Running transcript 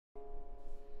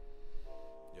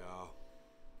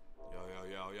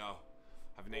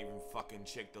Haven't even fucking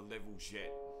checked the levels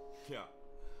yet. Yeah.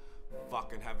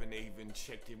 Fucking haven't even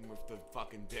checked in with the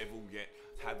fucking devil yet.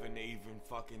 Haven't even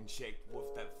fucking checked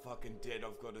with that fucking debt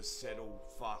I've gotta settle.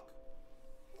 Fuck.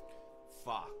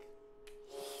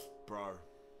 Bro.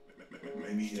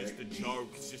 It's just a joke,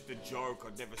 it's just a joke.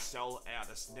 I'd never sell out,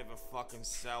 I never fucking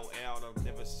sell out. I'll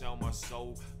never sell my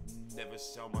soul, never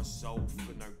sell my soul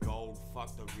for no gold.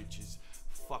 Fuck the riches,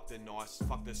 fuck the nice,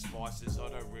 fuck the spices. I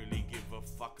don't really give a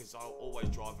fuck, cause I'll always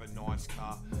drive a nice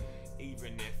car.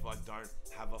 Even if I don't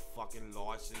have a fucking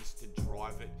license to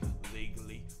drive it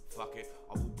legally, fuck it,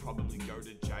 I will probably go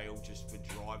to jail just for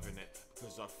driving it,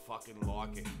 because I fucking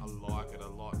like it, I like it a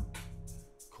lot.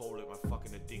 Call it my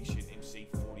fucking addiction,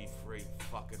 MC43.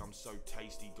 Fuck it, I'm so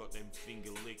tasty, got them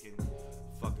finger licking.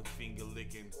 Fucking finger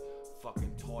licking.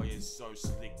 Fucking tires so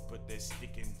slick, but they're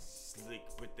sticking. Slick,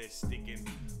 but they're sticking.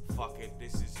 Fuck it,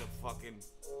 this is a fucking...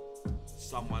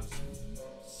 Someone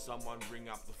ring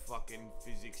up the fucking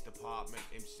physics department,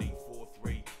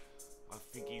 MC43. I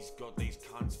think he's got these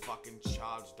cunts fucking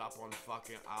charged up on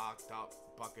fucking arced up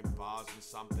fucking bars and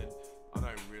something. I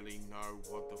don't really know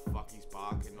what the fuck he's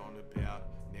barking on about.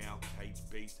 Now, Cage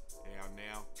Beast,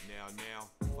 now.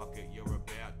 Fuck it, you're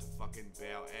about to fucking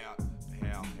bow out.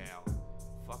 How?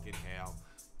 Fucking how?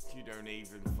 You don't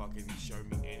even fucking show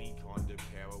me any kind of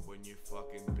power when you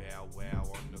fucking bow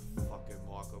wow on the fucking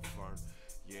microphone.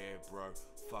 Yeah, bro,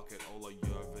 fuck it, all I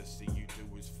ever see you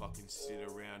do is fucking sit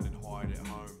around and hide at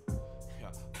home.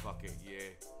 Yeah, fuck it, yeah,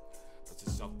 that's a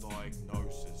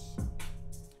self-diagnosis.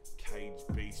 Cage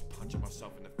Beast, punching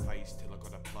myself in the face till I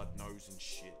got a blood nose and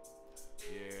shit.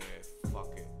 Yeah,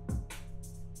 fuck it.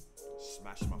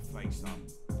 Smash my face up,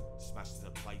 smash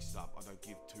the place up. I don't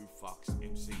give two fucks.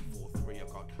 MC43,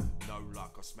 I got no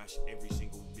luck. I smash every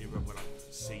single mirror when I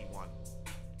see one.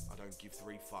 I don't give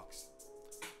three fucks.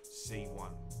 See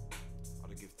one. I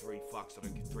don't give three fucks. I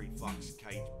don't give three fucks.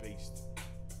 Cage Beast.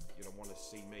 You don't wanna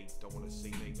see me, don't wanna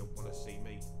see me, don't wanna see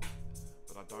me.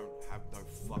 But I don't have no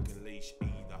fucking leash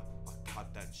either. I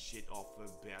cut that shit off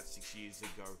about 6 years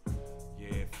ago.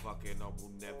 Yeah, fucking, I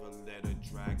will never let a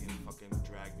dragon fucking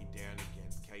drag me down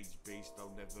again. Cage Beast,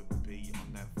 I'll never be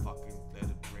on that fucking, let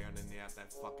her drowning out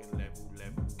that fucking level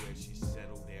where she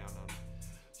settled down on.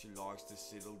 She likes to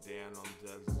settle down on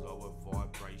the lower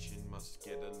vibration, must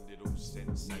get a little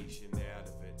sensation out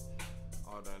of it.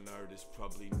 I don't know, there's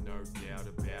probably no doubt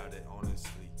about it,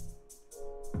 honestly.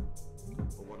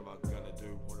 But what am I gonna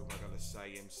do? What am I gonna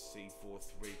say?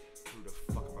 MC43, who the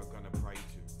fuck am I gonna pray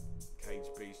to? Cage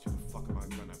Beast, who the fuck am I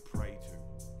gonna pray to?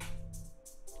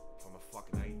 If I'm a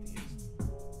fucking atheist,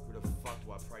 who the fuck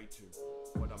do I pray to?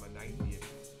 When I'm an atheist,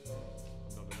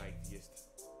 I'm not an atheist.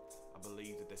 I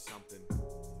believe that there's something,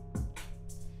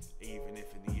 even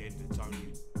if in the end it's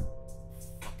only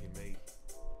fucking me.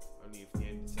 Only if in the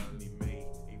end it's only me.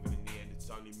 Even in the end it's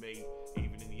only me.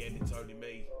 Even in the end it's only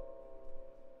me.